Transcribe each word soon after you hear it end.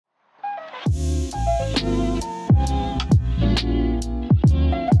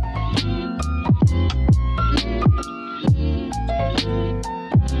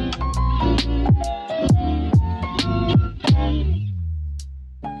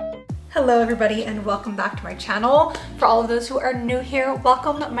Hello everybody and welcome back to my channel. For all of those who are new here,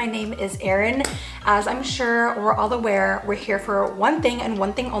 welcome. My name is Erin. As I'm sure we're all aware, we're here for one thing and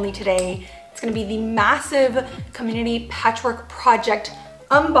one thing only today. It's gonna be the massive community patchwork project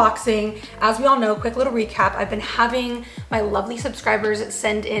unboxing. As we all know, quick little recap, I've been having my lovely subscribers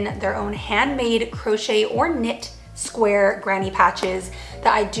send in their own handmade crochet or knit square granny patches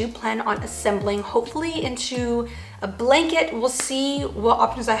that I do plan on assembling, hopefully into a blanket. We'll see what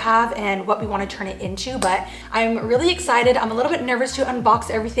options I have and what we want to turn it into, but I'm really excited. I'm a little bit nervous to unbox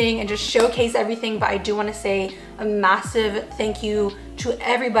everything and just showcase everything, but I do want to say a massive thank you to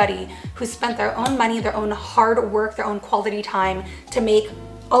everybody who spent their own money, their own hard work, their own quality time to make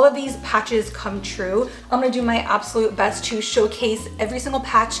all of these patches come true. I'm gonna do my absolute best to showcase every single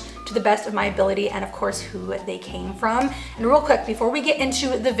patch to the best of my ability and of course who they came from. And real quick, before we get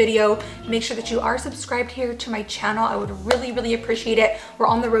into the video, make sure that you are subscribed here to my channel. I would really appreciate it. We're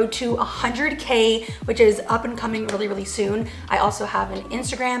on the road to 100K, which is up and coming really soon. I also have an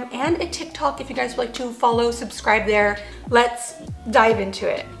Instagram and a TikTok if you guys would like to follow, subscribe there. Let's dive into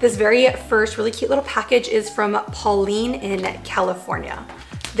it. This very first really cute little package is from Pauline in California.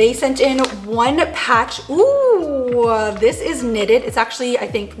 They sent in one patch. Ooh, this is knitted. It's actually, I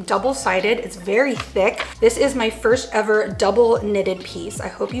think, double-sided. It's very thick. This is my first ever double knitted piece. I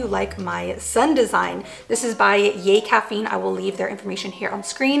hope you like my sun design. This is by Yay Caffeine. I will leave their information here on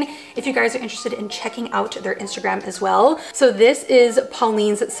screen if you guys are interested in checking out their Instagram as well. So this is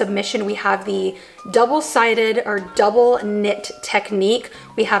Pauline's submission. We have the double-sided or double knit technique.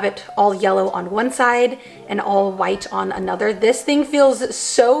 We have it all yellow on one side and all white on another. This thing feels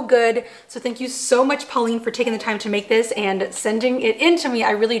so good. So thank you so much, Pauline, for taking the time to make this and sending it in to me.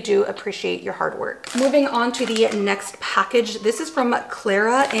 I really do appreciate your hard work. Moving on to the next package. This is from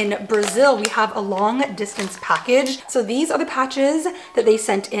Clara in Brazil. We have a long distance package. So these are the patches that they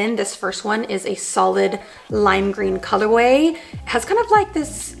sent in. This first one is a solid lime green colorway. It has kind of like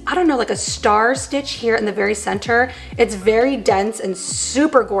this, I don't know, like a star stitch here in the very center. It's very dense and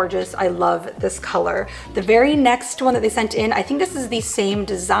super gorgeous. I love this color. The very next one that they sent in, I think this is the same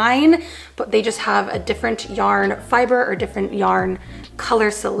design, but they just have a different yarn fiber or different yarn color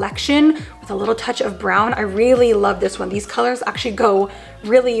selection with a little touch of brown. I really love this one. These colors actually go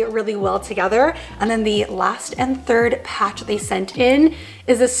really well together. And then the last and third patch they sent in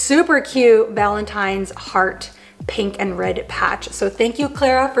is a super cute Valentine's heart pink and red patch. So thank you,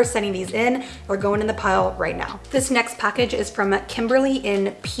 Clara, for sending these in. They're going in the pile right now. This next package is from Kimberly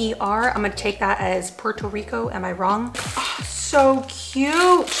in PR. I'm gonna take that as Puerto Rico. Am I wrong? Oh, so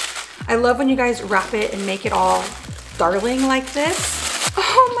cute. I love when you guys wrap it and make it all darling like this.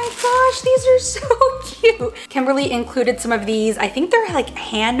 Oh my gosh, these are so cute. Kimberly included some of these. I think they're like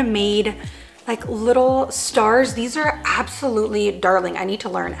handmade, like little stars. These are absolutely darling. I need to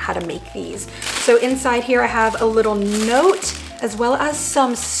learn how to make these. So inside here I have a little note as well as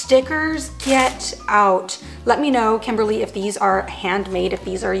some stickers. Get out. Let me know, Kimberly, if these are handmade, if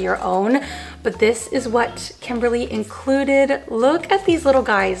these are your own. But this is what Kimberly included. Look at these little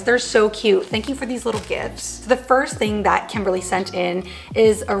guys. They're so cute. Thank you for these little gifts. So the first thing that Kimberly sent in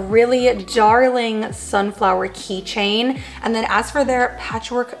is a really darling sunflower keychain. And then as for their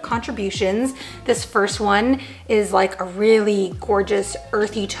patchwork contributions, this first one is like a really gorgeous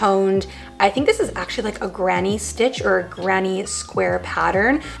earthy toned, I think this is actually like a granny stitch or a granny square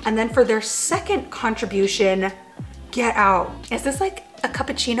pattern. And then for their second contribution, get out. Is this like a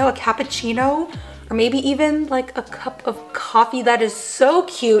cappuccino, or maybe even like a cup of coffee? That is so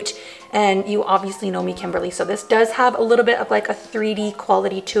cute. And you obviously know me, Kimberly, so this does have a little bit of like a 3D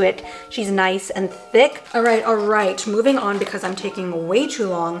quality to it. She's nice and thick. All right, moving on because I'm taking way too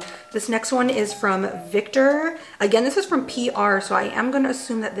long. This next one is from Victor. Again, this is from PR, so I am gonna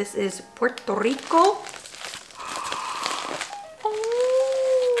assume that this is Puerto Rico.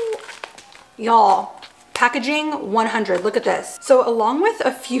 Oh, y'all. Packaging 100, look at this. So along with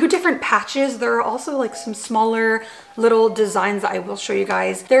a few different patches, there are also like some smaller little designs that I will show you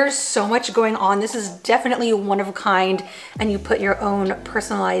guys. There's so much going on. This is definitely one of a kind and you put your own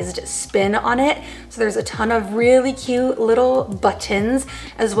personalized spin on it. So there's a ton of really cute little buttons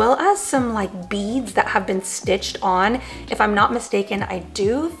as well as some like beads that have been stitched on. If I'm not mistaken, I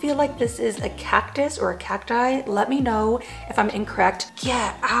do feel like this is a cactus or a cacti. Let me know if I'm incorrect.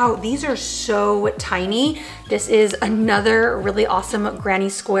 Get out, these are so tiny. This is another really awesome granny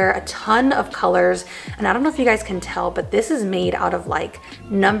square, a ton of colors. And I don't know if you guys can tell, but this is made out of like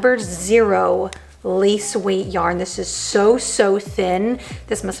number 0 lace weight yarn. This is so thin.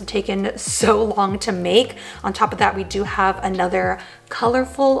 This must have taken so long to make. On top of that, we do have another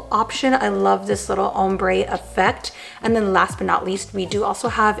colorful option. I love this little ombre effect. And then last but not least, we do also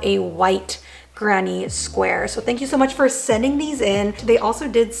have a white granny square. So thank you so much for sending these in. They also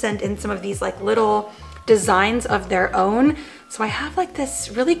did send in some of these like little designs of their own. So I have like this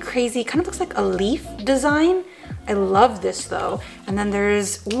really crazy, kind of looks like a leaf design. I love this though. And then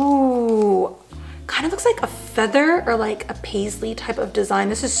there's, ooh, kind of looks like a feather or like a paisley type of design.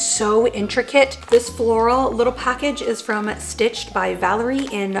 This is so intricate. This floral little package is from Stitched by Valerie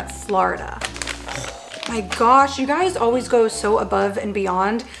in Florida. My gosh, you guys always go so above and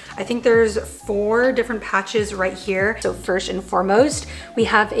beyond. I think there's 4 different patches right here. So first and foremost, we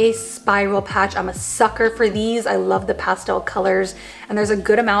have a spiral patch. I'm a sucker for these. I love the pastel colors, and there's a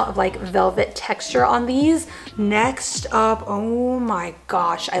good amount of like velvet texture on these. Next up, oh my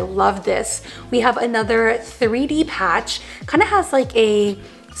gosh, I love this. We have another 3D patch. Kind of has like a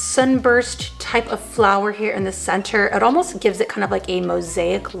sunburst type of flower here in the center. It almost gives it kind of like a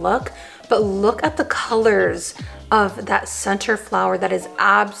mosaic look. But look at the colors of that center flower. That is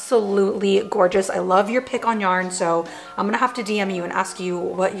absolutely gorgeous. I love your pick on yarn, so I'm gonna have to DM you and ask you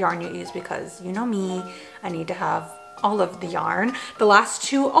what yarn you use, because you know me, I need to have all of the yarn. The last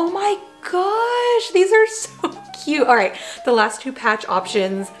 2, oh my gosh, these are so cute. All right, the last 2 patch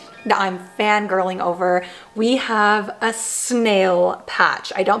options that I'm fangirling over. We have a snail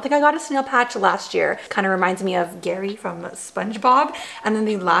patch. I don't think I got a snail patch last year. Kind of reminds me of Gary from SpongeBob. And then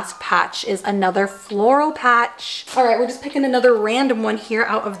the last patch is another floral patch. All right, we're just picking another random one here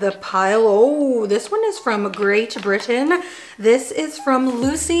out of the pile. Oh, this one is from Great Britain. This is from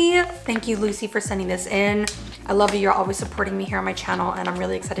Lucy. Thank you, Lucy, for sending this in. I love you. You're always supporting me here on my channel, and I'm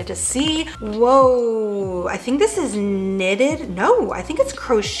really excited to see. Whoa, I think this is knitted. No, I think it's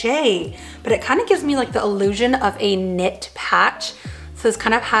crochet, but it kind of gives me like the illusion of a knit patch. So this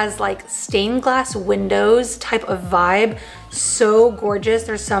kind of has like stained glass windows type of vibe. So gorgeous.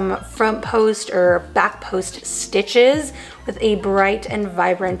 There's some front post or back post stitches with a bright and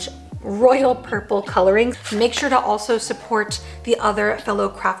vibrant royal purple coloring. Make sure to also support the other fellow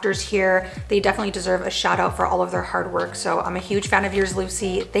crafters here. They definitely deserve a shout out for all of their hard work. So I'm a huge fan of yours,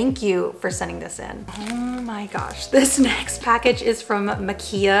 Lucy. Thank you for sending this in. Oh my gosh. This next package is from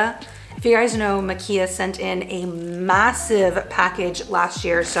Makia. If you guys know, Makia sent in a massive package last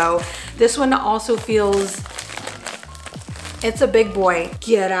year. So this one also feels, it's a big boy.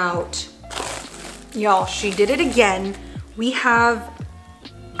 Get out. Y'all, she did it again. We have,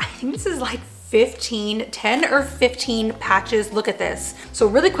 I think this is like 10 or 15 patches. Look at this. So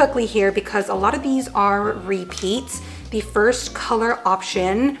really quickly here, because a lot of these are repeats, the first color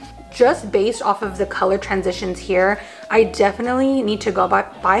option, just based off of the color transitions here, I definitely need to go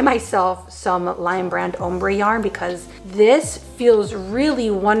buy myself some Lion Brand ombre yarn, because this feels really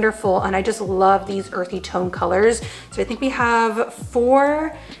wonderful and I just love these earthy tone colors. So I think we have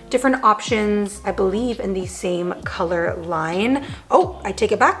 4 different options, I believe, in the same color line. Oh, I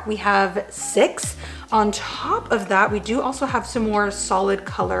take it back. We have 6. On top of that, we do also have some more solid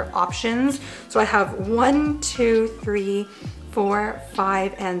color options. So I have 1, 2, 3, 4,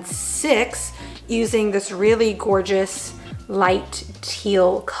 5, and 6 using this really gorgeous light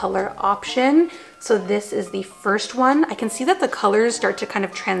teal color option. So this is the first one. I can see that the colors start to kind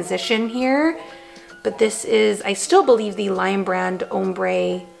of transition here, but this is, I still believe, the Lion Brand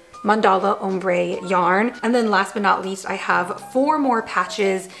ombre, mandala ombre yarn. And then last but not least, I have 4 more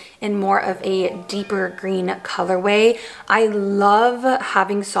patches in more of a deeper green colorway. I love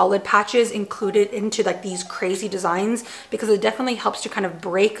having solid patches included into like these crazy designs, because it definitely helps to kind of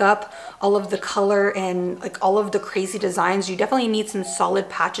break up all of the color and like all of the crazy designs. You definitely need some solid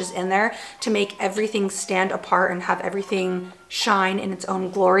patches in there to make everything stand apart and have everything shine in its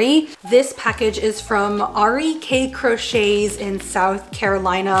own glory. This package is from Ari K Crochets in South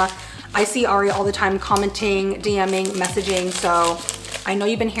Carolina. I see Ari all the time commenting, DMing, messaging, so I know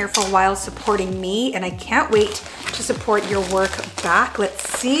you've been here for a while supporting me, and I can't wait to support your work back. Let's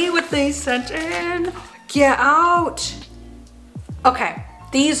see what they sent in. Get out. Okay,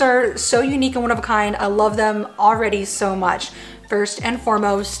 these are so unique and one of a kind. I love them already so much. First and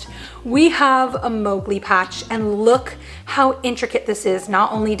foremost, we have a Mowgli patch, and look how intricate this is.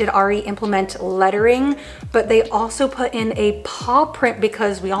 Not only did Ari implement lettering, but they also put in a paw print,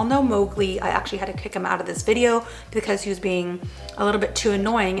 because we all know Mowgli. I actually had to kick him out of this video because he was being a little bit too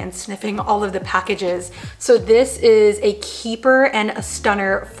annoying and sniffing all of the packages. So this is a keeper and a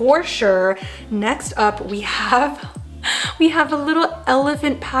stunner for sure. Next up, we have a little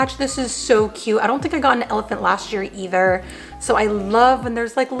elephant patch. This is so cute. I don't think I got an elephant last year either. So I love when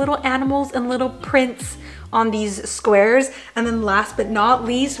there's like little animals and little prints on these squares. And then last but not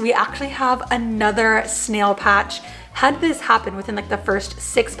least, we actually have another snail patch. How did this happen? Within like the first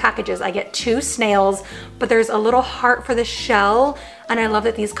 6 packages, I get 2 snails, but there's a little heart for the shell. And I love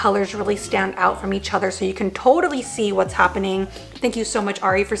that these colors really stand out from each other so you can totally see what's happening. Thank you so much,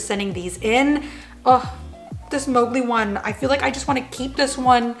 Ari, for sending these in. Oh, this Mowgli one, I feel like I just want to keep this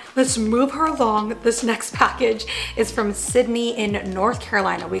one. Let's move her along. This next package is from Sydney in North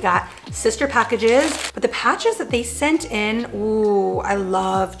Carolina. We got sister packages, but the patches that they sent in, ooh, I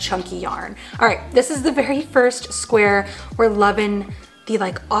love chunky yarn. All right, this is the very first square. We're loving the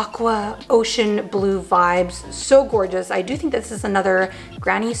like aqua ocean blue vibes. So gorgeous. I do think this is another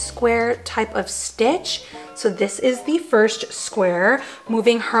granny square type of stitch. So this is the first square.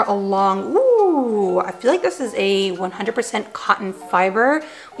 Moving her along, ooh, I feel like this is a 100% cotton fiber.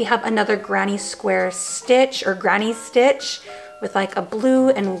 We have another granny square stitch or granny stitch with like a blue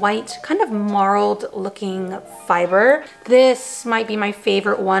and white kind of marled looking fiber. This might be my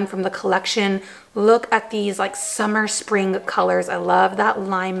favorite one from the collection. Look at these like summer spring colors. I love that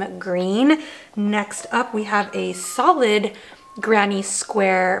lime green. Next up, we have a solid granny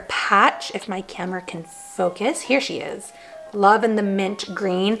square patch. If my camera can focus, here she is. Love in the mint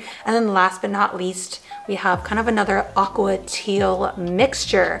green. And then last but not least, we have kind of another aqua teal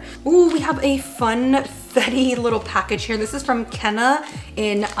mixture. Ooh, we have a fun Fetty little package here. This is from Kenna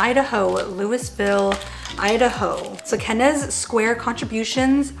in Idaho, Louisville, Idaho. So Kenna's square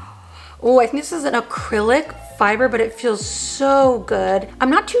contributions. Oh, I think this is an acrylic fiber, but it feels so good. I'm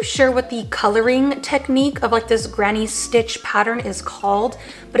not too sure what the coloring technique of like this granny stitch pattern is called,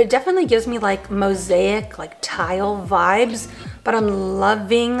 but it definitely gives me like mosaic, like tile vibes. But I'm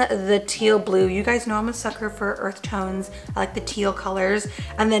loving the teal blue. You guys know I'm a sucker for earth tones. I like the teal colors.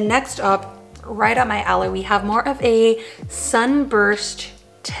 And then next up, right up my alley, we have more of a sunburst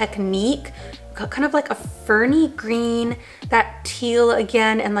technique, kind of like a ferny green, that teal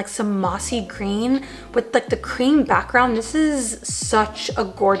again, and like some mossy green with like the cream background. This is such a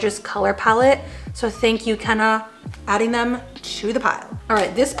gorgeous color palette. So thank you, Kenna, adding them to the pile. All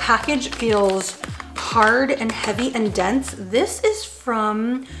right, this package feels hard and heavy and dense. This is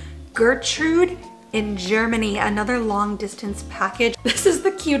from Gertrude in Germany, another long distance package. This is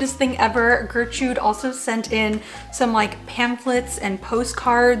the cutest thing ever. Gertrude also sent in some like pamphlets and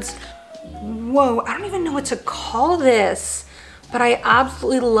postcards. Whoa, I don't even know what to call this, but I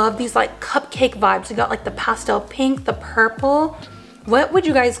absolutely love these like cupcake vibes. You got like the pastel pink, the purple. What would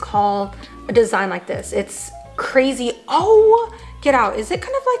you guys call a design like this? It's crazy. Oh, get out. Is it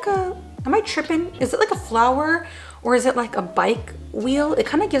kind of like a, am I tripping? Is it like a flower or is it like a bike wheel? It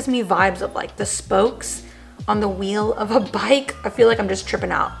kind of gives me vibes of like the spokes on the wheel of a bike. I feel like I'm just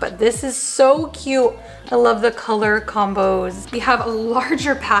tripping out, but this is so cute. I love the color combos. We have a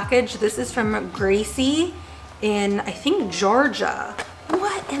larger package. This is from Gracie in, I think, Georgia.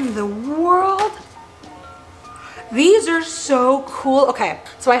 What in the world? These are so cool. Okay,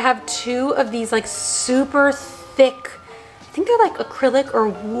 so I have 2 of these like super thick, I think they're like acrylic or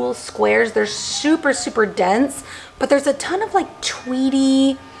wool squares. They're super, super dense, but there's a ton of like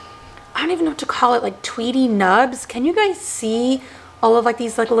tweedy, I don't even know what to call it, like tweedy nubs. Can you guys see all of like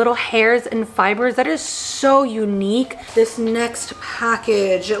these like little hairs and fibers? That is so unique. This next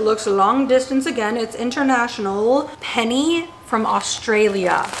package, it looks long distance again. It's international. Penny from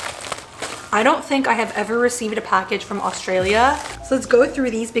Australia. I don't think I have ever received a package from Australia. So let's go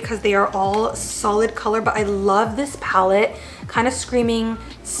through these because they are all solid color, but I love this palette. Kind of screaming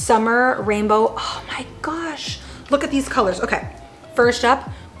summer rainbow. Oh my gosh, look at these colors. Okay, first up,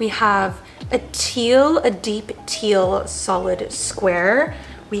 we have a teal, a deep teal solid square.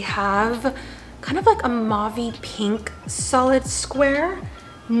 We have kind of like a mauvey pink solid square.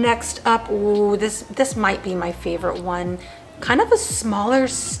 Next up, ooh, this might be my favorite one. Kind of a smaller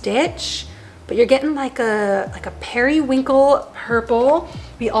stitch, but you're getting like a periwinkle purple.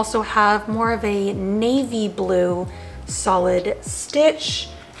 We also have more of a navy blue solid stitch.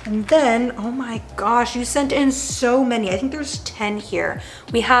 And then, oh my gosh, you sent in so many. I think there's 10 here.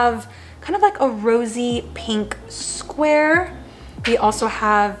 We have kind of like a rosy pink square. We also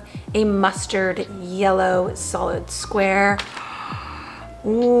have a mustard yellow solid square.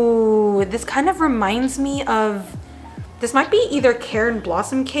 Ooh, this kind of reminds me of, this might be either Karen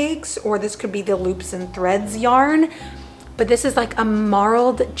Blossom Cakes or this could be the Loops and Threads yarn, but this is like a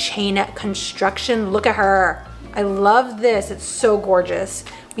marled chain construction. Look at her. I love this. It's so gorgeous.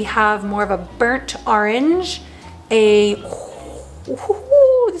 We have more of a burnt orange, this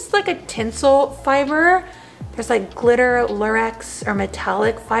is like a tinsel fiber. There's like glitter, lurex, or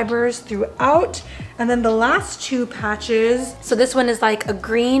metallic fibers throughout. And then the last two patches, so this one is like a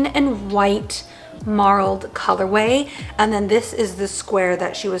green and white marled colorway, and then this is the square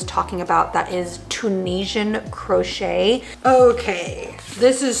that she was talking about that is Tunisian crochet. Okay,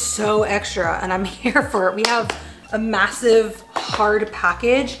 this is so extra and I'm here for it. We have a massive hard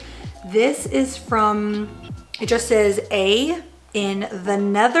package. This is from, it just says A in the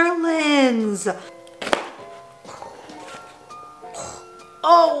Netherlands.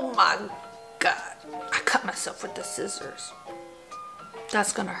 Oh my God, I cut myself with the scissors.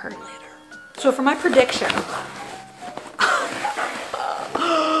 That's gonna hurt later. So for my prediction,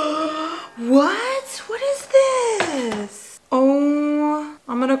 what is this? Oh,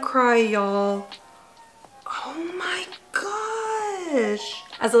 I'm gonna cry, y'all. Oh my gosh.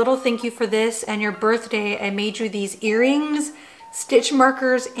 As a little thank you for this and your birthday, I made you these earrings, stitch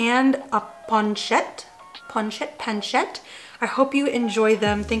markers, and a panchet. I hope you enjoy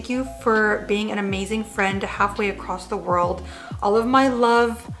them. Thank you for being an amazing friend halfway across the world. All of my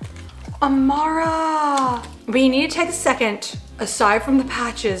love, Amara. We need to take a second, aside from the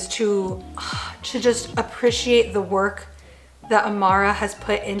patches, to just appreciate the work that Amara has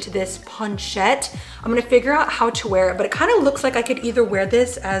put into this panchet. I'm gonna figure out how to wear it, but it kind of looks like I could either wear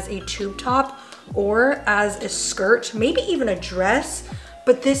this as a tube top or as a skirt, maybe even a dress.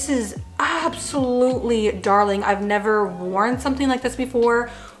 But this is absolutely darling. I've never worn something like this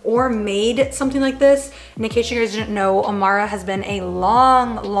before or made something like this. And in case you guys didn't know, Amara has been a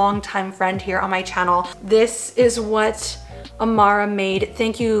long time friend here on my channel. This is what Amara made.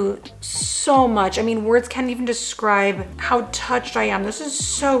 Thank you so much. I mean, words can't even describe how touched I am. This is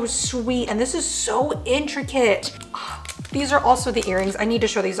so sweet and this is so intricate. These are also the earrings. I need to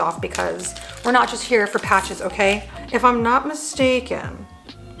show these off because we're not just here for patches, okay? If I'm not mistaken,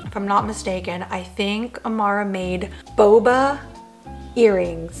 I think Amara made boba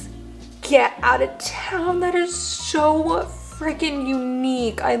earrings. Get out of town. That is so freaking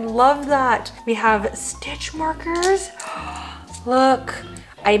unique. I love that. We have stitch markers. Look,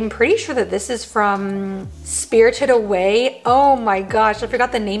 I'm pretty sure that this is from Spirited Away. Oh my gosh, I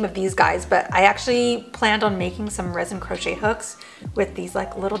forgot the name of these guys, but I actually planned on making some resin crochet hooks with these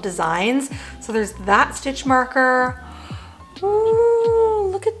like little designs. So there's that stitch marker. Ooh,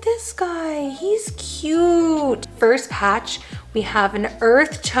 look at this guy. He's cute. First patch, we have an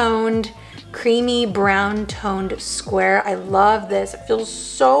earth-toned, creamy brown-toned square. I love this. It feels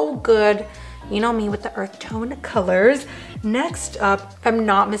so good. You know me with the earth tone colors. Next up, if I'm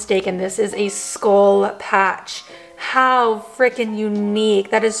not mistaken, this is a skull patch. How freaking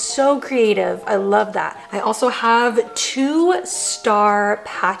unique. That is so creative. I love that. I also have 2 star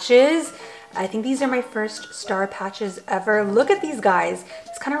patches. I think these are my first star patches ever. Look at these guys.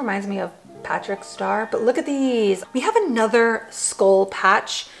 This kind of reminds me of Patrick's star, but look at these. We have another skull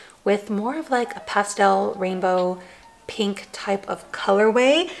patch with more of like a pastel rainbow pink type of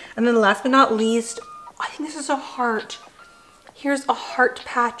colorway. And then last but not least, I think this is a heart. Here's a heart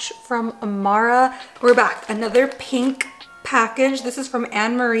patch from Amara. We're back, another pink package. This is from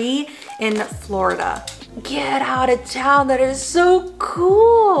Anne Marie in Florida. Get out of town, that is so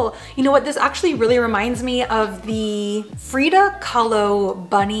cool. You know what, this actually really reminds me of the Frida Kahlo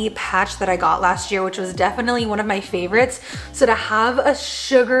bunny patch that I got last year, which was definitely one of my favorites. So to have a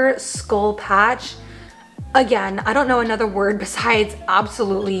sugar skull patch, again, I don't know another word besides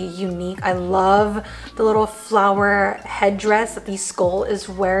absolutely unique. I love the little flower headdress that the skull is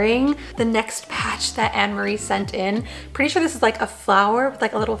wearing. The next patch that Anne Marie sent in, pretty sure this is like a flower with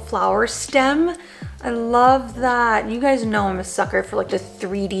like a little flower stem. I love that. You guys know I'm a sucker for like the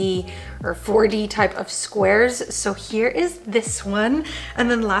 3D or 4D type of squares. So here is this one. And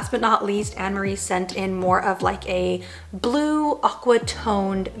then last but not least, Anne Marie sent in more of like a blue aqua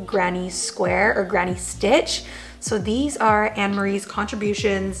toned granny square or granny stitch. So these are Anne Marie's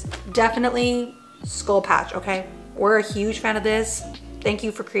contributions. Definitely skull patch, okay? We're a huge fan of this. Thank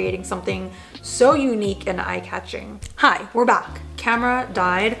you for creating something so unique and eye-catching. Hi, we're back. Camera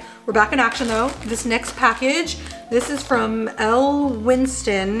died. We're back in action though. This next package, this is from L.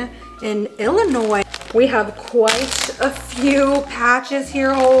 Winston in Illinois. We have quite a few patches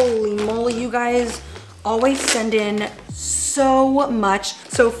here. Holy moly, you guys always send in so much.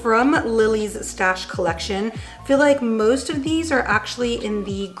 So from Lily's Stash collection, I feel like most of these are actually in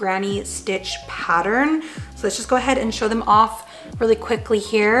the granny stitch pattern. So let's just go ahead and show them off really quickly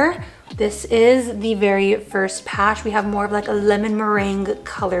here. This is the very first patch. We have more of like a lemon meringue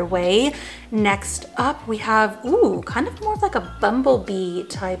colorway. Next up, we have, ooh, kind of more of like a bumblebee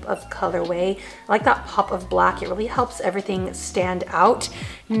type of colorway. I like that pop of black. It really helps everything stand out.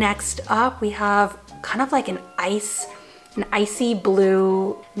 Next up, we have kind of like an icy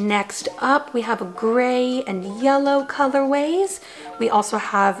blue. Next up, we have gray and yellow colorways. We also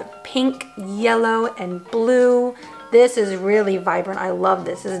have pink, yellow, and blue. This is really vibrant. I love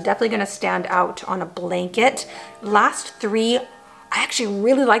this. This is definitely gonna stand out on a blanket. Last three, I actually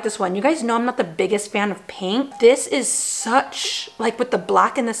really like this one. You guys know I'm not the biggest fan of pink. This is such, like with the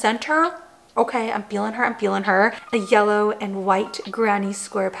black in the center, okay, I'm feeling her, I'm feeling her. A yellow and white granny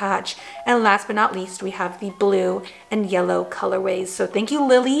square patch. And last but not least, we have the blue and yellow colorways. So thank you,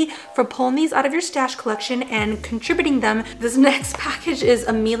 Lily, for pulling these out of your stash collection and contributing them. This next package is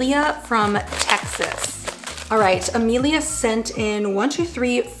Amelia from Texas. All right, Amelia sent in 1, 2,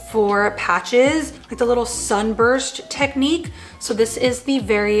 3, 4 patches, like the little sunburst technique. So this is the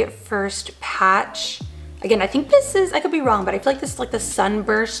very first patch. Again, I think this is, I could be wrong, but I feel like this is like the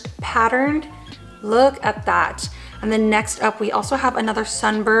sunburst pattern. Look at that. And then next up, we also have another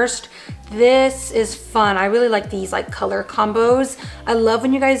sunburst. This is fun. I really like these like color combos. I love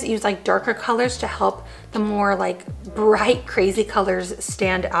when you guys use like darker colors to help the more like bright, crazy colors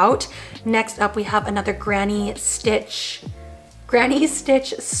stand out. Next up, we have another granny stitch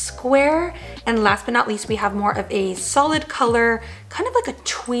square. And last but not least, we have more of a solid color, kind of like a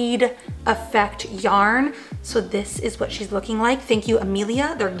tweed effect yarn. So this is what she's looking like. Thank you,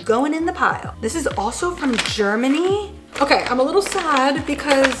 Amelia. They're going in the pile. This is also from Germany. Okay, I'm a little sad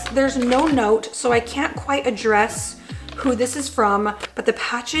because there's no note, so I can't quite address who this is from, but the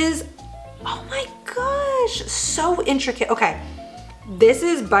patches, oh my gosh, so intricate. Okay, this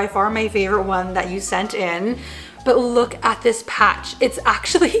is by far my favorite one that you sent in. But look at this patch. It's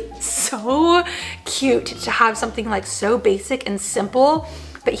actually so cute to have something like so basic and simple,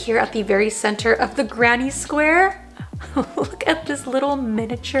 but here at the very center of the granny square, look at this little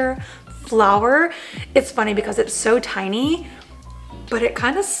miniature flower. It's funny because it's so tiny, but it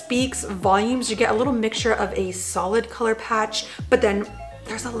kind of speaks volumes. You get a little mixture of a solid color patch, but then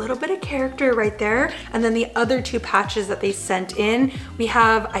there's a little bit of character right there. And then the other two patches that they sent in, we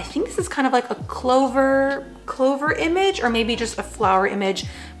have, I think this is kind of like a clover image, or maybe just a flower image,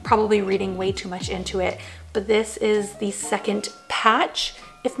 probably reading way too much into it. But this is the second patch.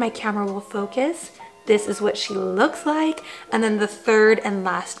 If my camera will focus, this is what she looks like. And then the third and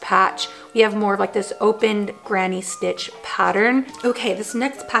last patch, we have more of like this opened granny stitch pattern. Okay, this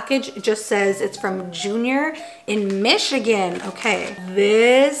next package just says it's from Junior in Michigan. Okay,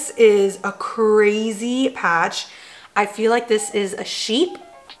 this is a crazy patch. I feel like this is a sheep.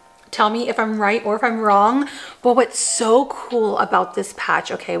 Tell me if I'm right or if I'm wrong. But what's so cool about this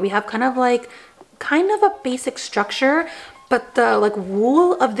patch, okay, we have kind of a basic structure, but the like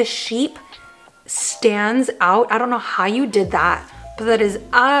wool of the sheep stands out. I don't know how you did that, but that is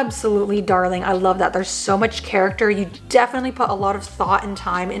absolutely darling. I love that. There's so much character. You definitely put a lot of thought and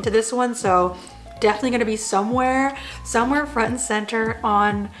time into this one, so definitely gonna be somewhere front and center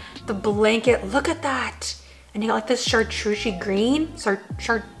on the blanket. Look at that. And you got like this chartreuse green,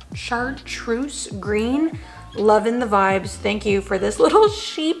 chartreuse green. Loving the vibes. Thank you for this little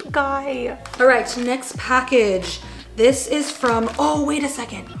sheep guy. All right, next package. This is from, oh, wait a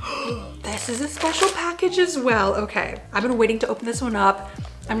second. This is a special package as well. Okay, I've been waiting to open this one up.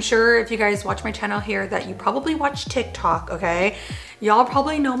 I'm sure if you guys watch my channel here that you probably watch TikTok, okay? Y'all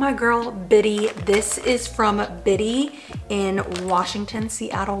probably know my girl, Biddy. This is from Biddy in Washington,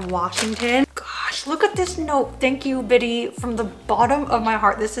 Seattle, Washington. Gosh, look at this note. Thank you, Biddy, from the bottom of my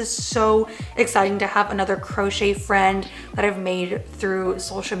heart. This is so exciting to have another crochet friend that I've made through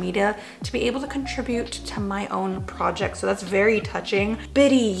social media to be able to contribute to my own project. So that's very touching.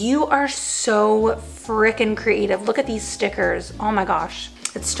 Biddy, you are so freaking creative. Look at these stickers. Oh my gosh.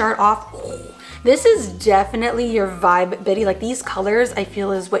 Let's start off. This is definitely your vibe, Biddy. Like these colors, I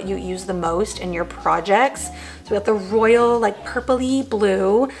feel is what you use the most in your projects. So we got the royal, like purpley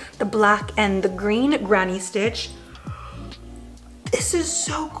blue, the black and the green granny stitch. This is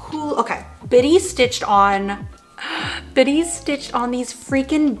so cool. Okay, Biddy stitched on these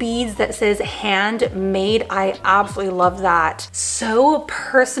freaking beads that says handmade. I absolutely love that. So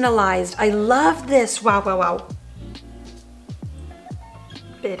personalized. I love this. Wow, wow, wow.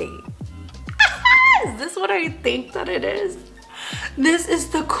 Biddy. Is this what I think that it is? This is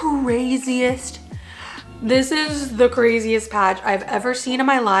the craziest patch I've ever seen in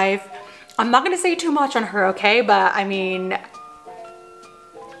my life. I'm not gonna say too much on her, okay? But I mean,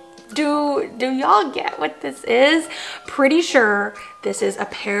 do y'all get what this is? Pretty sure this is a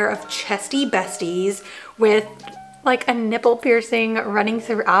pair of chesty besties with like a nipple piercing running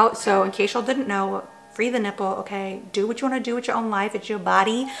throughout. So in case y'all didn't know, free the nipple, okay? Do what you want to do with your own life. It's your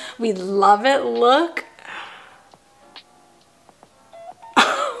body. We love it. Look.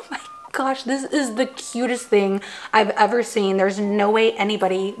 Oh my gosh, this is the cutest thing I've ever seen. There's no way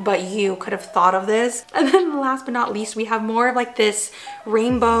anybody but you could have thought of this. And then last but not least, we have more of like this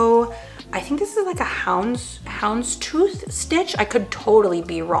rainbow, I think this is like a houndstooth stitch. I could totally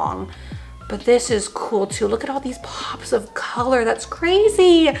be wrong, but this is cool too. Look at all these pops of color. That's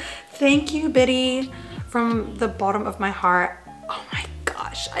crazy. Thank you, Biddy, from the bottom of my heart. Oh my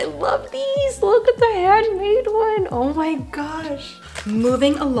gosh, I love these. Look at the handmade one. Oh my gosh.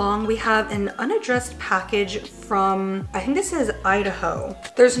 Moving along, we have an unaddressed package from, I think this is Idaho.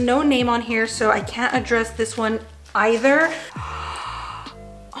 There's no name on here, so I can't address this one either.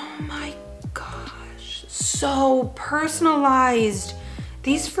 Oh my gosh, so personalized.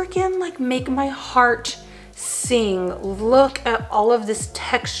 These freaking like make my heart sing. Look at all of this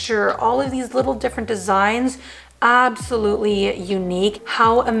texture, all of these little different designs. Absolutely unique.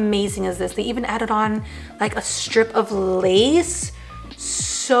 How amazing is this? They even added on like a strip of lace.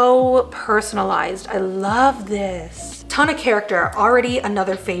 So personalized. I love this. Ton of character, already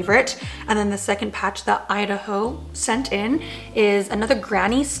another favorite. And then the second patch that Idaho sent in is another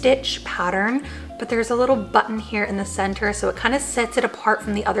granny stitch pattern, but there's a little button here in the center, so it kind of sets it apart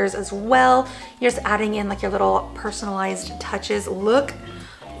from the others as well. You're just adding in like your little personalized touches. Look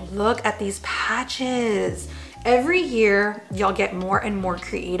at these patches. Every year, y'all get more and more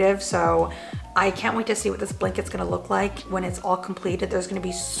creative, so I can't wait to see what this blanket's gonna look like when it's all completed. There's gonna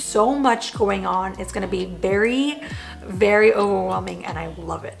be so much going on. It's gonna be very, very overwhelming, and I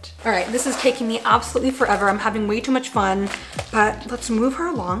love it. All right, this is taking me absolutely forever. I'm having way too much fun, but let's move her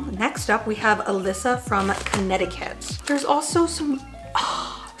along. Next up, we have Alyssa from Connecticut. There's also some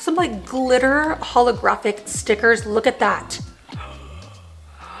like glitter holographic stickers. Look at that.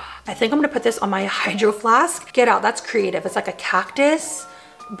 I think I'm gonna put this on my hydro flask. Get out, that's creative. It's like a cactus,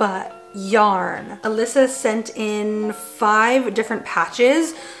 but yarn. Alyssa sent in 5 different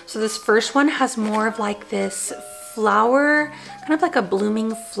patches. So this first one has more of like this flower, kind of like a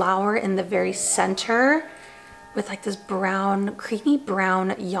blooming flower in the very center with like this brown, creamy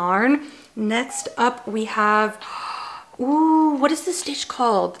brown yarn. Next up we have, ooh, what is this stitch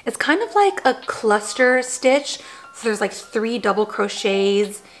called? It's kind of like a cluster stitch. So there's like 3 double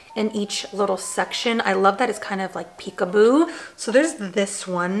crochets in each little section. I love that it's kind of like peekaboo. So there's this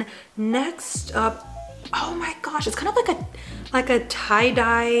one. Next up, oh my gosh, it's kind of like a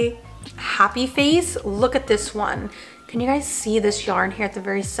tie-dye happy face. Look at this one. Can you guys see this yarn here at the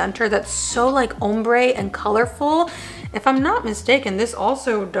very center? That's so like ombre and colorful. If I'm not mistaken, this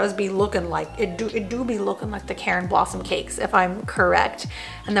also does be looking like, it do be looking like the Karen Blossom cakes, if I'm correct.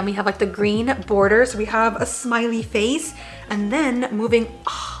 And then we have like the green border. So we have a smiley face, and then moving,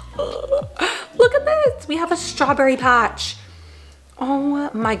 look at this. We have a strawberry patch. Oh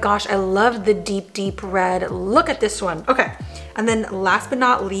my gosh, I love the deep, deep red. Look at this one. Okay, and then last but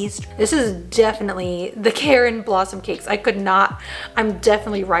not least, this is definitely the Karen Blossom cakes. I'm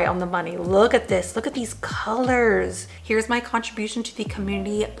definitely right on the money. Look at this, look at these colors. Here's my contribution to the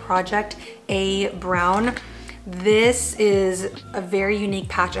community project, A Brown. This is a very unique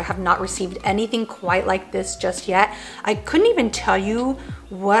patch. I have not received anything quite like this just yet. I couldn't even tell you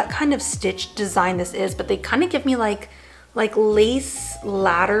what kind of stitch design this is, but they kind of give me like lace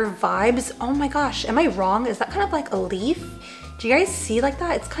ladder vibes. Oh my gosh, am I wrong? Is that kind of like a leaf? Do you guys see like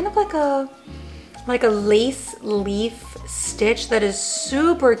that? It's kind of like a lace leaf stitch that is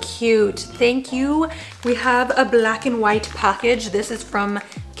super cute. Thank you. We have a black and white package. This is from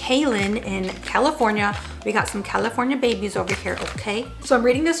Kaylin in California. We got some California babies over here, okay? So I'm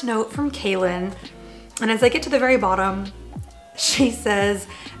reading this note from Kaylin, and as I get to the very bottom, she says,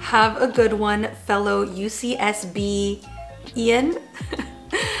 "Have a good one, fellow UCSB Ian."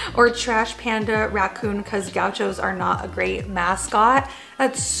 Or Trash Panda Raccoon, because gauchos are not a great mascot.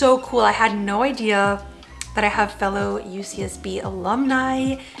 That's so cool. I had no idea that I have fellow UCSB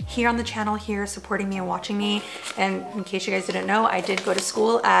alumni here on the channel here supporting me and watching me. And in case you guys didn't know, I did go to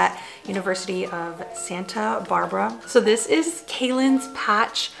school at University of Santa Barbara. So this is Kaylin's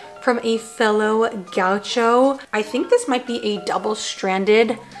patch from a fellow gaucho. I think this might be a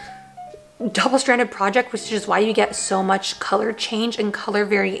double-stranded project, which is why you get so much color change and color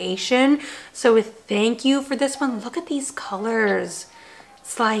variation. So thank you for this one. Look at these colors.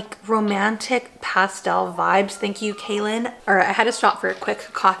 It's like romantic pastel vibes. Thank you, Kaylin. All right, I had to stop for a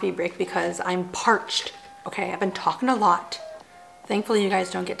quick coffee break because I'm parched. Okay, I've been talking a lot. Thankfully, you guys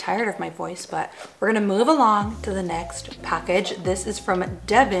don't get tired of my voice, but we're gonna move along to the next package. This is from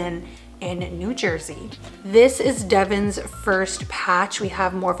Devin in New Jersey. This is Devin's first patch. We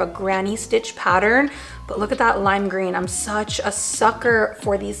have more of a granny stitch pattern, but look at that lime green. I'm such a sucker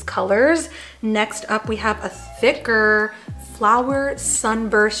for these colors. Next up, we have a thicker flower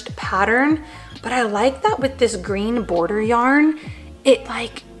sunburst pattern, but I like that with this green border yarn, it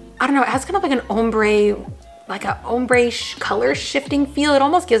like, I don't know, it has kind of like an ombre, color shifting feel. It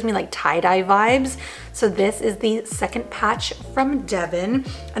almost gives me like tie-dye vibes. So this is the second patch from Devon.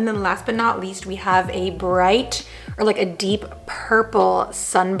 And then last but not least, we have a bright or like a deep purple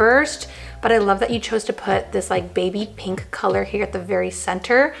sunburst. But I love that you chose to put this like baby pink color here at the very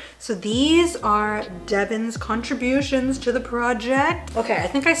center. So these are Devon's contributions to the project. Okay, I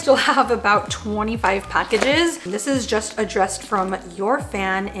think I still have about 25 packages. This is just addressed from your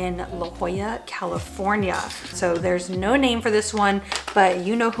fan in La Jolla, California. So there's no name for this one, but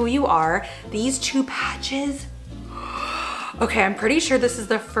you know who you are. These two patches, okay, I'm pretty sure this is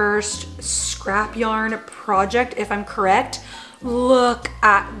the first scrap yarn project, if I'm correct. Look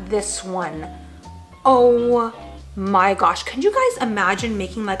at this one. Oh my gosh. Can you guys imagine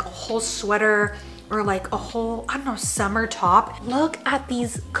making like a whole sweater or like a whole, I don't know, summer top? Look at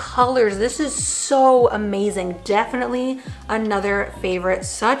these colors. This is so amazing. Definitely another favorite.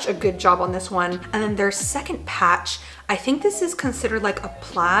 Such a good job on this one. And then their second patch, I think this is considered like a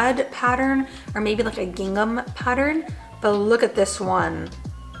plaid pattern or maybe like a gingham pattern, but look at this one.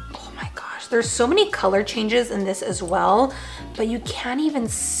 There's so many color changes in this as well, but you can't even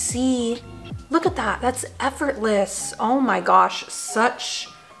see. Look at that, that's effortless. Oh my gosh, such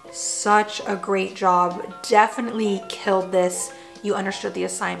a great job. Definitely killed this. You understood the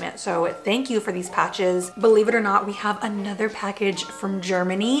assignment. So thank you for these patches. Believe it or not, we have another package from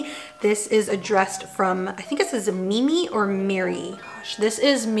Germany. This is addressed from, I think this is Mimi or Miri. Gosh, this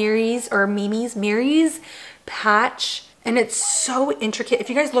is Miri's or Mimi's patch. And it's so intricate. If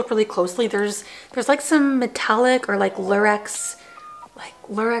you guys look really closely, there's like some metallic or like lurex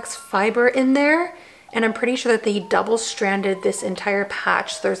fiber in there. And I'm pretty sure that they double stranded this entire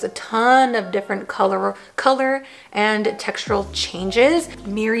patch. There's a ton of different color and textural changes.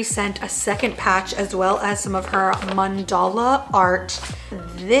 Miri sent a second patch as well as some of her mandala art.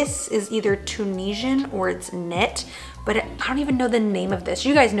 This is either Tunisian or it's knit, but I don't even know the name of this.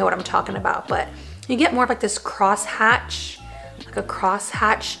 You guys know what I'm talking about, but you get more of like this crosshatch, like a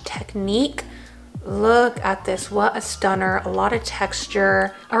crosshatch technique. Look at this, what a stunner, a lot of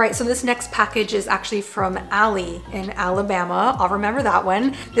texture. All right, so this next package is actually from Allie in Alabama. I'll remember that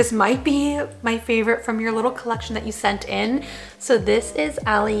one. This might be my favorite from your little collection that you sent in. So this is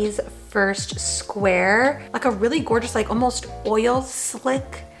Allie's first square, like a really gorgeous, like almost oil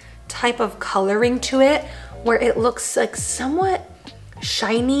slick type of coloring to it, where it looks like somewhat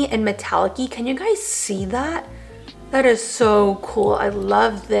shiny and metallic-y. Can you guys see that? That is so cool. I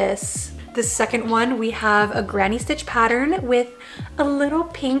love this. The second one, we have a granny stitch pattern with a little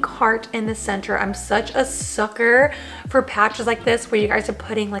pink heart in the center. I'm such a sucker for patches like this where you guys are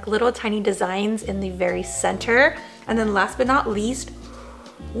putting like little tiny designs in the very center. And then last but not least,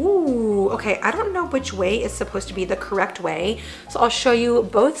 ooh, okay, I don't know which way is supposed to be the correct way. So I'll show you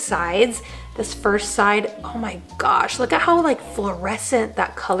both sides. This first side, oh my gosh, look at how like fluorescent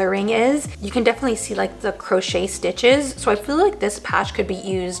that coloring is. You can definitely see like the crochet stitches. So I feel like this patch could be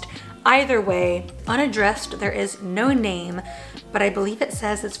used either way. Unaddressed, there is no name, but I believe it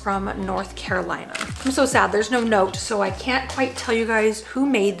says it's from North Carolina. I'm so sad, there's no note, so I can't quite tell you guys who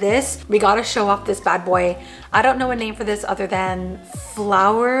made this. We gotta show off this bad boy. I don't know a name for this other than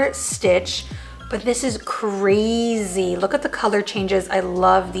Flower Stitch, but this is crazy. Look at the color changes. I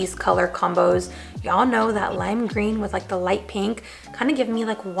love these color combos. Y'all know that lime green with like the light pink kind of give me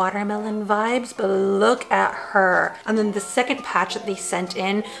like watermelon vibes, but look at her. And then the second patch that they sent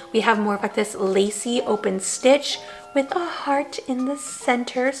in, we have more of like this lacy open stitch with a heart in the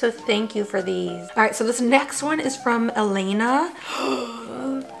center. So thank you for these. All right, so this next one is from Elena.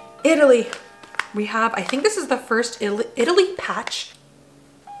 Italy. We have, I think this is the first Italy patch.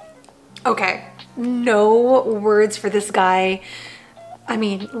 Okay, no words for this guy. I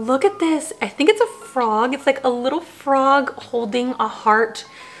mean, look at this. I think it's a frog. It's like a little frog holding a heart.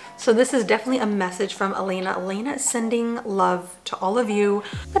 So this is definitely a message from Elena. Elena is sending love to all of you.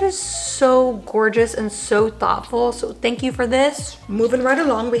 That is so gorgeous and so thoughtful. So thank you for this. Moving right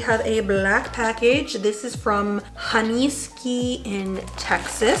along, we have a black package. This is from Honeyski in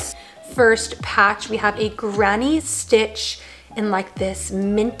Texas. First patch, we have a granny stitch in like this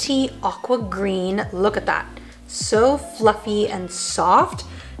minty aqua green. Look at that. So fluffy and soft.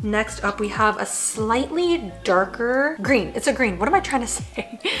 Next up, we have a slightly darker green. It's a green. What am I trying to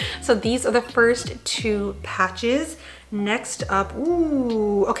say? So these are the first two patches. Next up,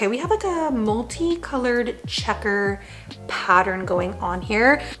 ooh, okay, we have like a multicolored checker pattern going on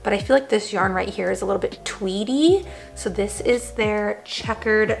here, but I feel like this yarn right here is a little bit tweedy. So this is their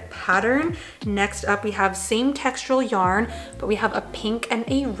checkered pattern. Next up, we have same textural yarn, but we have a pink and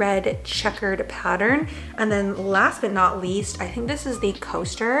a red checkered pattern. And then last but not least, I think this is the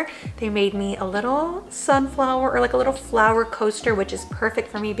coaster. They made me a little sunflower or like a little flower coaster, which is perfect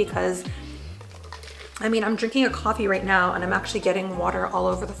for me because I mean, I'm drinking a coffee right now and I'm actually getting water all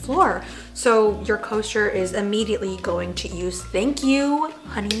over the floor. So your coaster is immediately going to use. Thank you,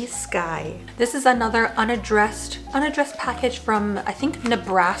 Honey Sky. This is another unaddressed package from, I think,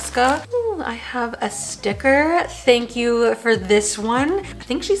 Nebraska. Ooh, I have a sticker. Thank you for this one. I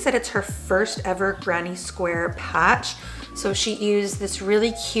think she said it's her first ever granny square patch. So she used this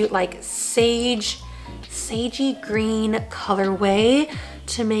really cute, like sagey green colorway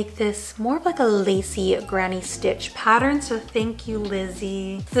to make this more of like a lacy granny stitch pattern. So thank you,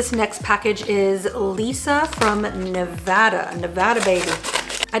 Lizzie. This next package is Lisa from Nevada baby.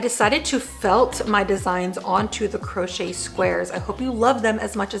 I decided to felt my designs onto the crochet squares. I hope you love them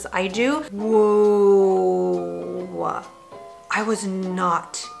as much as I do. Whoa, I was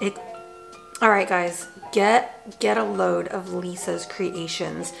not. All right, guys, get a load of Lisa's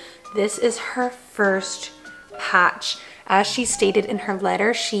creations. This is her first patch. As she stated in her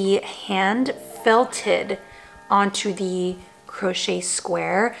letter, she hand felted onto the crochet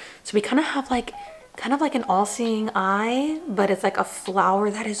square. So we kind of have like an all-seeing eye, but it's like a flower.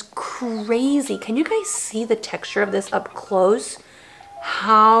 That is crazy. Can you guys see the texture of this up close?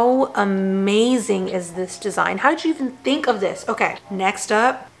 How amazing is this design? How did you even think of this? Okay, next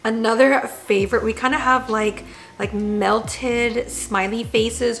up, another favorite. We kind of have like melted smiley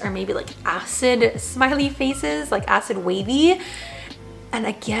faces, or maybe like acid smiley faces, like acid wavy. And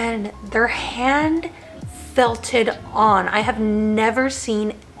again, they're hand felted on. I have never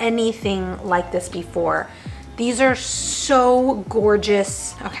seen anything like this before. These are so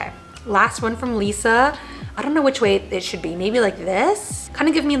gorgeous. Okay, last one from Lisa. I don't know which way it should be. Maybe like this. Kind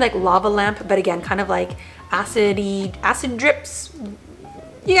of give me like lava lamp, but again, kind of like acid drips.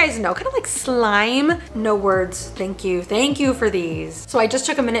 You guys know, kind of like slime. No words, thank you. Thank you for these. So I just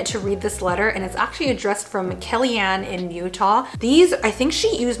took a minute to read this letter, and it's actually addressed from Kellyanne in Utah. These, I think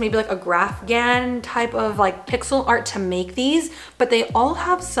she used maybe like a Grafgan type of like pixel art to make these, but they all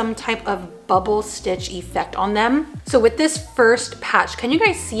have some type of bubble stitch effect on them. So with this first patch, can you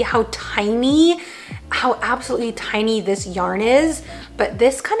guys see how tiny, how absolutely tiny this yarn is? But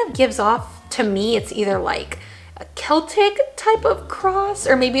this kind of gives off, to me, it's either like a Celtic type of cross,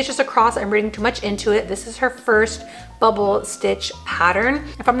 or maybe it's just a cross. I'm reading too much into it. This is her first bubble stitch pattern.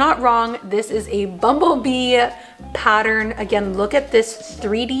 If I'm not wrong, this is a bumblebee pattern. Again, look at this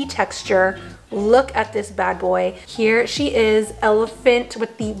 3D texture. Look at this bad boy. Here she is, elephant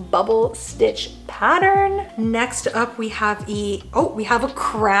with the bubble stitch pattern. Next up, we have a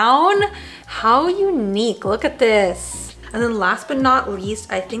crown. How unique, look at this. And then last but not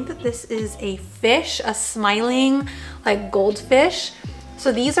least, I think that this is a fish, a smiling like goldfish.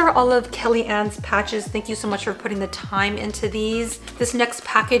 So these are all of Kellyanne's patches. Thank you so much for putting the time into these. This next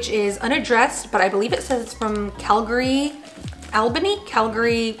package is unaddressed, but I believe it says it's from Calgary, Albany,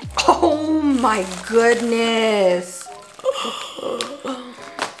 Calgary. Oh my goodness.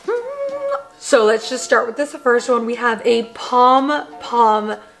 So let's just start with this first one. We have a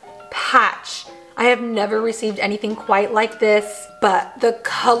pom patch. I have never received anything quite like this, but the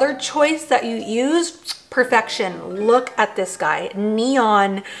color choice that you used, perfection. Look at this guy,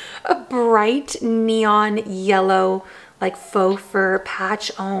 neon, a bright neon yellow, like faux fur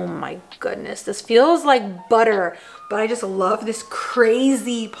patch. Oh my goodness, this feels like butter, but I just love this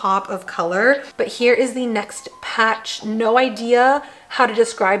crazy pop of color. But here is the next patch. No idea how to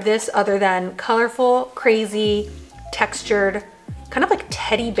describe this other than colorful, crazy, textured, kind of like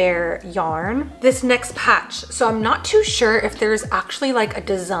teddy bear yarn. This next patch, so I'm not too sure if there's actually like a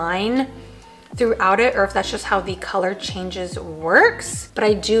design throughout it or if that's just how the color changes works, but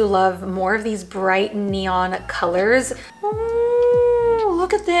I do love more of these bright neon colors. Ooh,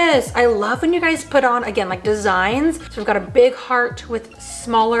 look at this. I love when you guys put on, again, like designs. So we've got a big heart with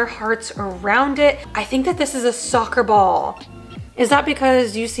smaller hearts around it. I think that this is a soccer ball. Is that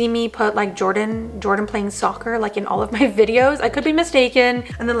because you see me put like Jordan playing soccer like in all of my videos? I could be mistaken.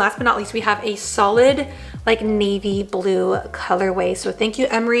 And then last but not least, we have a solid like navy blue colorway. So thank you,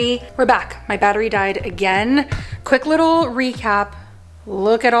 Emery. We're back. My battery died again. Quick little recap.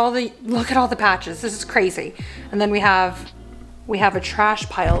 Look at all the patches. This is crazy. And then we have We have a trash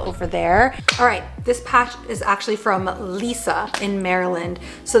pile over there. All right, this patch is actually from Lisa in Maryland.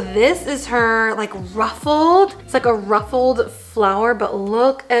 So this is her like ruffled, it's like a ruffled flower, but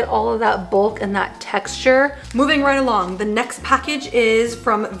look at all of that bulk and that texture. Moving right along, the next package is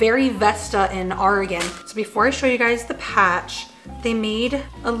from Very Vesta in Oregon. So before I show you guys the patch, they made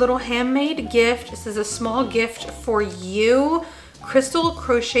a little handmade gift. This is a small gift for you. Crystal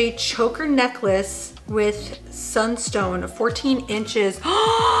crochet choker necklace with sunstone, 14 inches.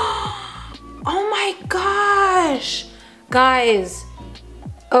 Oh my gosh. Guys,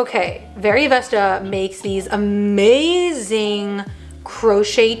 okay, Very Vesta makes these amazing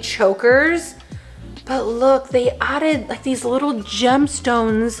crochet chokers, but look, they added like these little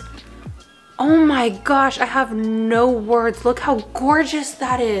gemstones. Oh my gosh, I have no words. Look how gorgeous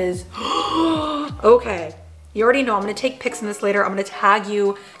that is. Okay. You already know I'm gonna take pics in this later. I'm gonna tag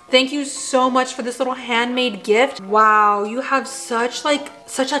you. Thank you so much for this little handmade gift. Wow, you have such like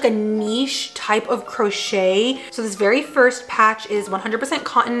a niche type of crochet. So this very first patch is 100%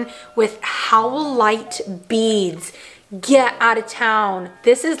 cotton with howlite beads. Get out of town.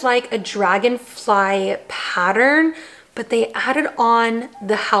 This is like a dragonfly pattern, but they added on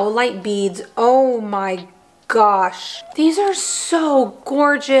the howlite beads. Oh my gosh. These are so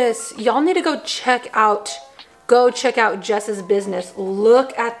gorgeous. Y'all need to go check out Jess's business.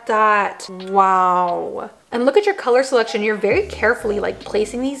 Look at that. Wow. And look at your color selection. You're very carefully like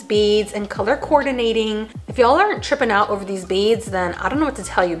placing these beads and color coordinating. If y'all aren't tripping out over these beads, then I don't know what to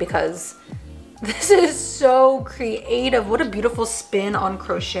tell you, because this is so creative. What a beautiful spin on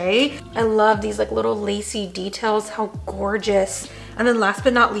crochet. I love these like little lacy details. How gorgeous. And then last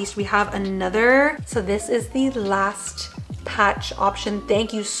but not least, we have another. So this is the last patch option.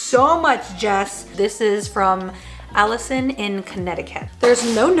 Thank you so much, Jess. This is from Allison in Connecticut. There's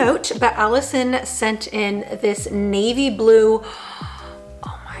no note, but Allison sent in this navy blue.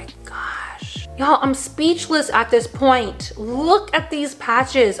 Oh my gosh. Y'all, I'm speechless at this point. Look at these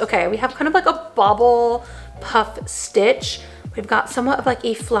patches. Okay, we have kind of like a bobble puff stitch. We've got somewhat of like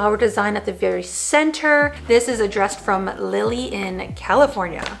a flower design at the very center. This is addressed from Lily in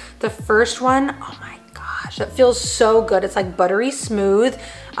California. The first one, oh my gosh, that feels so good. It's like buttery smooth.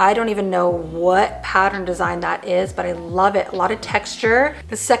 I don't even know what pattern design that is, but I love it. A lot of texture.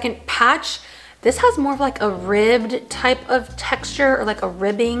 The second patch, this has more of like a ribbed type of texture, or like a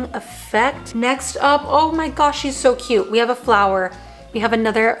ribbing effect. Next up, oh my gosh, she's so cute. We have a flower. We have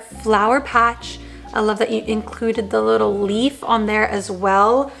another flower patch. I love that you included the little leaf on there as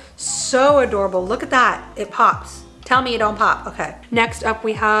well. So adorable. Look at that. It pops. Tell me it don't pop. Okay. Next up,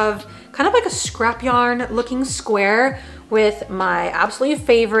 we have kind of like a scrap yarn looking square with my absolute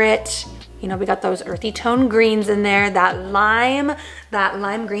favorite. You know, we got those earthy tone greens in there, that lime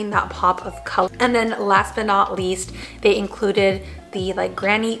green, that pop of color. And then last but not least, they included the like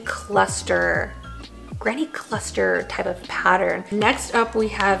granny cluster type of pattern. Next up, we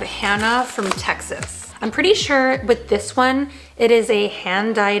have Hannah from Texas. I'm pretty sure with this one, it is a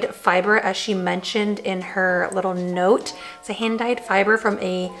hand-dyed fiber, as she mentioned in her little note. It's a hand-dyed fiber from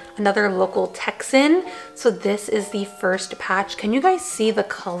another local Texan. So this is the first patch. Can you guys see the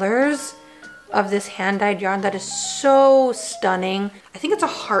colors of this hand-dyed yarn? That is so stunning. I think it's a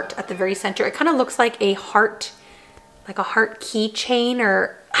heart at the very center. It kind of looks like a heart keychain,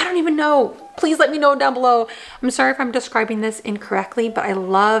 or I don't even know. Please let me know down below. I'm sorry if I'm describing this incorrectly, but I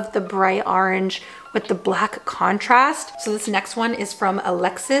love the bright orange with the black contrast. So this next one is from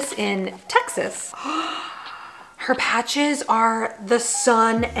Alexis in Texas. Her patches are the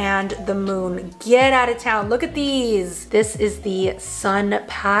sun and the moon. Get out of town. Look at these. This is the sun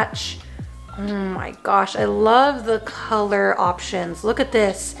patch. Oh my gosh, I love the color options. Look at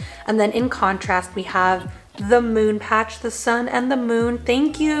this. And then in contrast, we have the moon patch, the sun and the moon.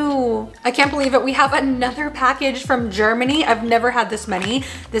 Thank you. I can't believe it. We have another package from Germany. I've never had this many.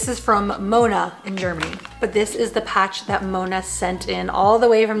 This is from Mona in Germany, but this is the patch that Mona sent in all the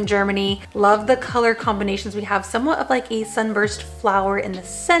way from Germany. Love the color combinations. We have somewhat of like a sunburst flower in the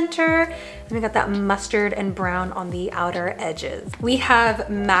center, and we got that mustard and brown on the outer edges. We have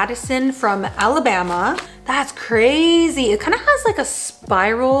Madison from Alabama. That's crazy. It kind of has like a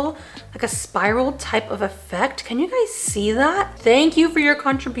spiral type of effect. Can you guys see that? Thank you for your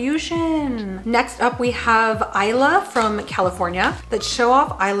contribution. Next up, we have Isla from California. Let's show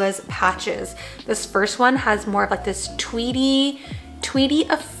off Isla's patches. This first one has more of like this tweedy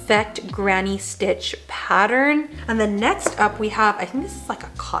effect granny stitch pattern. And then next up we have, I think this is like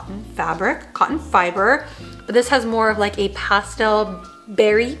a cotton fiber, but this has more of like a pastel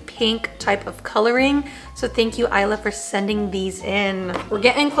berry pink type of coloring. So thank you, Isla, for sending these in. We're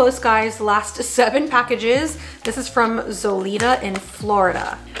getting close, guys. Last 7 packages. This is from Zolita in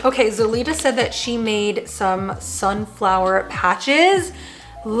Florida. Okay, Zolita said that she made some sunflower patches.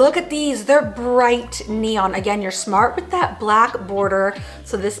 Look at these, they're bright neon. Again, you're smart with that black border.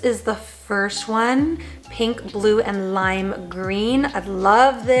 So this is the first one, pink, blue, and lime green. I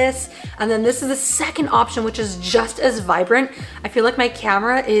love this. And then this is the second option, which is just as vibrant. I feel like my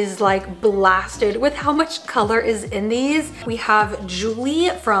camera is like blasted with how much color is in these. We have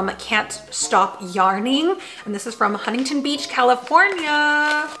Julie from Can't Stop Yarning, and this is from Huntington Beach,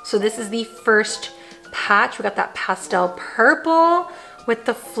 California. So this is the first patch. We got that pastel purple with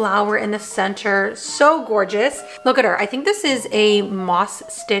the flower in the center. So gorgeous. Look at her. I think this is a moss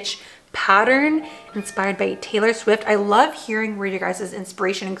stitch pattern inspired by Taylor Swift. I love hearing where your guys'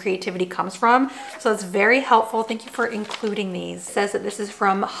 inspiration and creativity comes from. So it's very helpful. Thank you for including these. It says that this is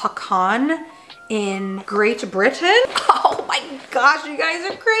from Hakan in Great Britain. Oh my gosh, you guys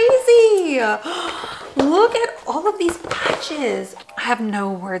are crazy. Look at all of these patches. I have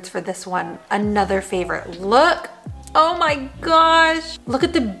no words for this one. Another favorite. Look. Oh my gosh. Look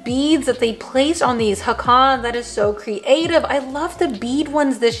at the beads that they placed on these. Hakan, that is so creative. I love the bead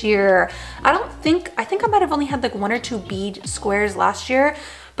ones this year. I think I might have only had like 1 or 2 bead squares last year,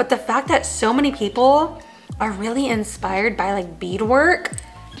 but the fact that so many people are really inspired by like beadwork,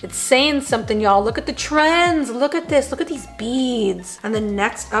 it's saying something, y'all. Look at the trends. Look at this. Look at these beads. And then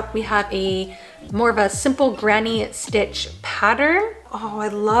next up, we have a more of a simple granny stitch pattern. Oh, I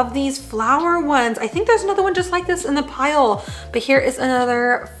love these flower ones. I think there's another one just like this in the pile, but here is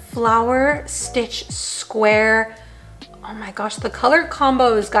another flower stitch square. Oh my gosh, the color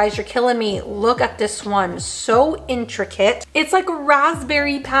combos, guys, you're killing me. Look at this one. So intricate. It's like a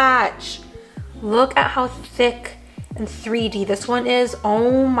raspberry patch. Look at how thick and 3D this one is.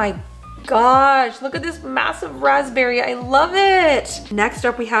 Oh my gosh, look at this massive raspberry. I love it. Next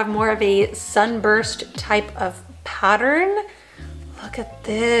up, we have more of a sunburst type of pattern. Look at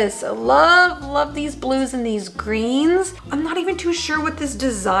this. I love these blues and these greens. I'm not even too sure what this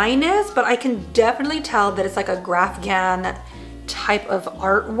design is, but I can definitely tell that it's like a Grafgan type of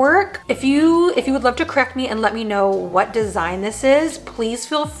artwork. If you would love to correct me and let me know what design this is, please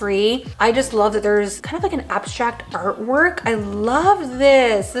feel free. I just love that there's kind of like an abstract artwork. I love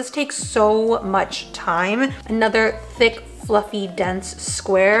this. This takes so much time. Another thick, fluffy, dense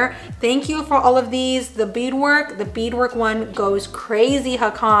square. Thank you for all of these. The beadwork one goes crazy,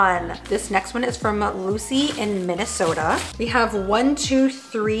 Hakan. This next one is from Lucy in Minnesota. We have 1, 2,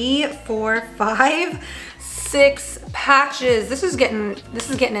 3, 4, 5, 6 patches. This is getting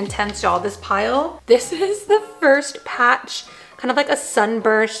intense, y'all. This pile. This is the first patch, kind of like a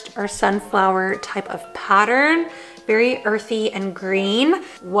sunburst or sunflower type of pattern. Very earthy and green.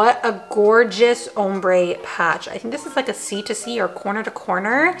 What a gorgeous ombre patch. I think this is like a C to C or corner to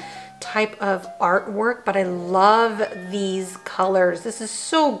corner type of artwork, but I love these colors. This is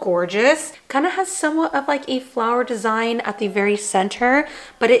so gorgeous. Kind of has somewhat of like a flower design at the very center,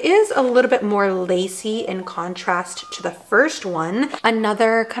 but it is a little bit more lacy in contrast to the first one.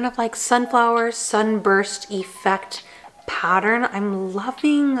 Another kind of like sunflower sunburst effect pattern. I'm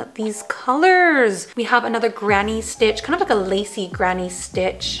loving these colors. We have another granny stitch, kind of like a lacy granny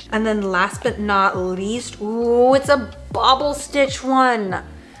stitch. And then last but not least, ooh, it's a bobble stitch one.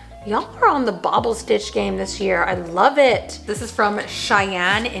 Y'all are on the bobble stitch game this year. I love it. This is from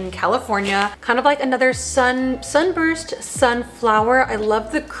Cheyenne in California. Kind of like another sunburst sunflower. I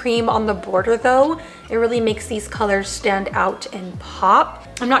love the cream on the border though. It really makes these colors stand out and pop.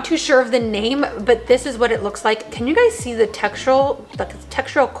 I'm not too sure of the name, but this is what it looks like. Can you guys see the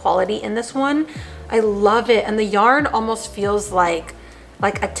textural quality in this one? I love it. And the yarn almost feels like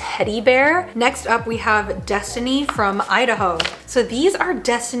a teddy bear. Next up, we have Destiny from Idaho. So these are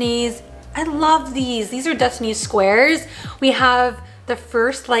Destiny's, I love these. These are Destiny's squares. We have the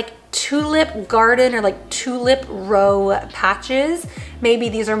first like tulip garden or like tulip row patches. Maybe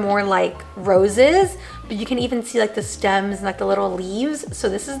these are more like roses, but you can even see like the stems and like the little leaves. So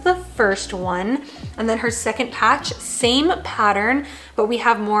this is the first one. And then her second patch, same pattern, but we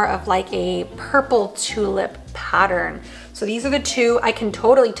have more of like a purple tulip pattern. So these are the two. I can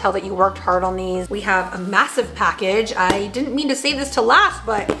totally tell that you worked hard on these. We have a massive package. I didn't mean to save this to last,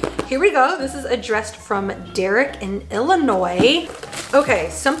 but here we go. This is addressed from Derek in Illinois. Okay,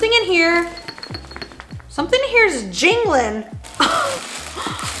 something in here is jingling.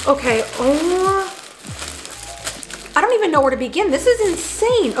 Okay, oh, I don't even know where to begin. This is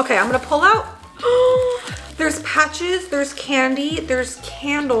insane. Okay, I'm gonna pull out. There's patches, there's candy, there's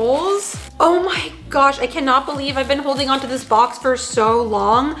candles. Oh my gosh, I cannot believe I've been holding onto this box for so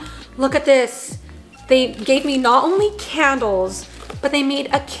long. Look at this. They gave me not only candles, but they made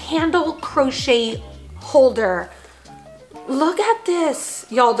a candle crochet holder. Look at this,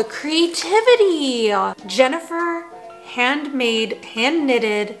 y'all, the creativity. Jennifer handmade, hand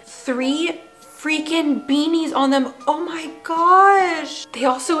knitted 3 freaking beanies on them. Oh my gosh. They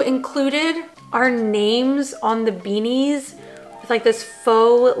also included our names on the beanies with like this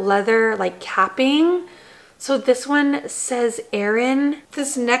faux leather like capping. So this one says Erin.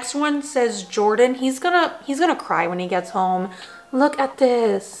 This next one says Jordan. He's gonna cry when he gets home. Look at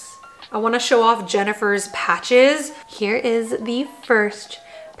this. I want to show off Jennifer's patches. Here is the first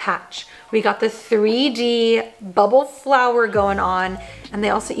patch. We got the 3D bubble flower going on, and they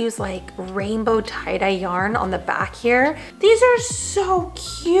also use like rainbow tie-dye yarn on the back here. These are so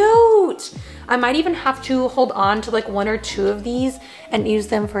cute. I might even have to hold on to like 1 or 2 of these and use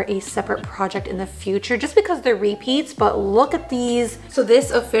them for a separate project in the future just because they're repeats, but look at these. So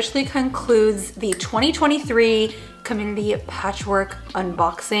this officially concludes the 2023 Community Patchwork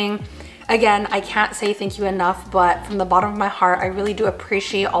unboxing. Again, I can't say thank you enough, but from the bottom of my heart, I really do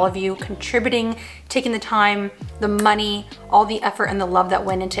appreciate all of you contributing, taking the time, the money, all the effort and the love that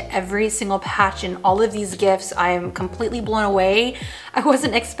went into every single patch and all of these gifts. I am completely blown away. I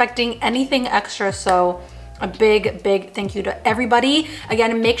wasn't expecting anything extra, so a big thank you to everybody.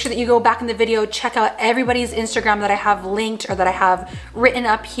 Again, make sure that you go back in the video, check out everybody's Instagram that I have linked or that I have written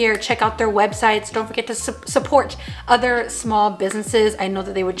up here. Check out their websites. Don't forget to support other small businesses. I know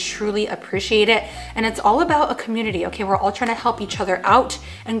that they would truly appreciate it. And it's all about a community, okay? We're all trying to help each other out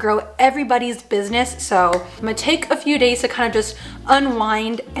and grow everybody's business. So I'm gonna take a few days to kind of just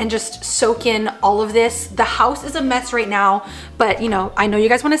unwind and just soak in all of this. The house is a mess right now, but you know, I know you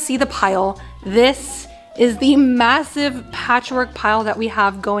guys wanna see the pile. This is the massive patchwork pile that we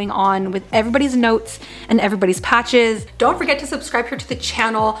have going on with everybody's notes and everybody's patches. Don't forget to subscribe here to the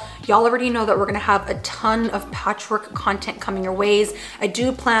channel. Y'all already know that we're gonna have a ton of patchwork content coming your ways. I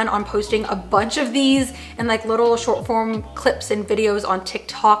do plan on posting a bunch of these in like little short form clips and videos on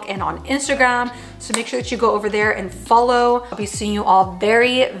TikTok and on Instagram. So make sure that you go over there and follow. I'll be seeing you all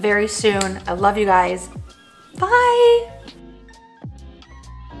very soon. I love you guys. Bye.